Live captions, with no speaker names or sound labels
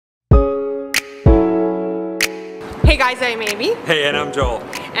Hey guys, I'm Amy. Hey, and I'm Joel.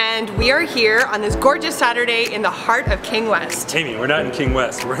 And we are here on this gorgeous Saturday in the heart of King West. Amy, we're not in King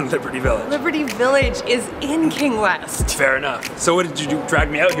West, we're in Liberty Village. Liberty Village is in King West. Fair enough. So what did you drag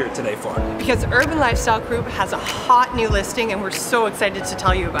me out here today for? Because Urban Lifestyle Group has a hot new listing and we're so excited to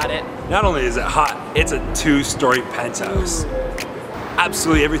tell you about it. Not only is it hot, it's a 2-story penthouse.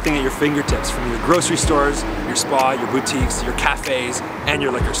 Absolutely everything at your fingertips, from your grocery stores, your spa, your boutiques, your cafes, and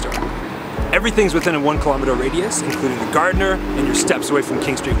your liquor store. Everything's within a 1 kilometer radius, including the Gardner and your steps away from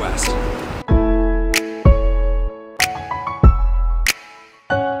King Street West.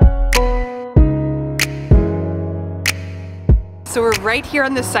 So we're right here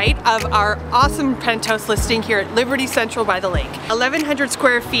on the site of our awesome penthouse listing here at Liberty Central by the Lake. 1,100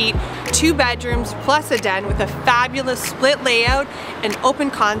 square feet, 2 bedrooms plus a den with a fabulous split layout, an open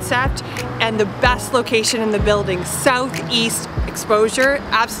concept, and the best location in the building, southeast exposure,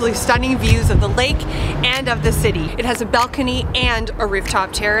 absolutely stunning views of the lake and of the city. It has a balcony and a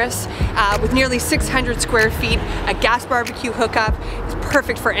rooftop terrace with nearly 600 square feet, a gas barbecue hookup. It's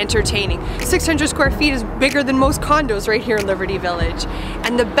perfect for entertaining. 600 square feet is bigger than most condos right here in Liberty Village.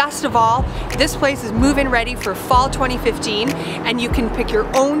 And the best of all, this place is move-in ready for fall 2015 and you can pick your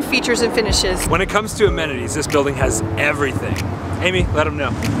own features and finishes. When it comes to amenities, this building has everything. Amy, let them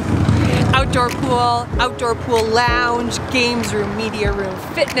know. Outdoor pool lounge, games room, media room,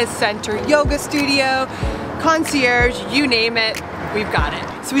 fitness center, yoga studio, concierge, you name it, we've got it.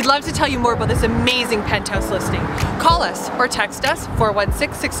 So we'd love to tell you more about this amazing penthouse listing. Call us or text us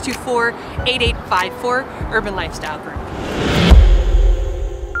 416-624-8854, Urban Lifestyle Group.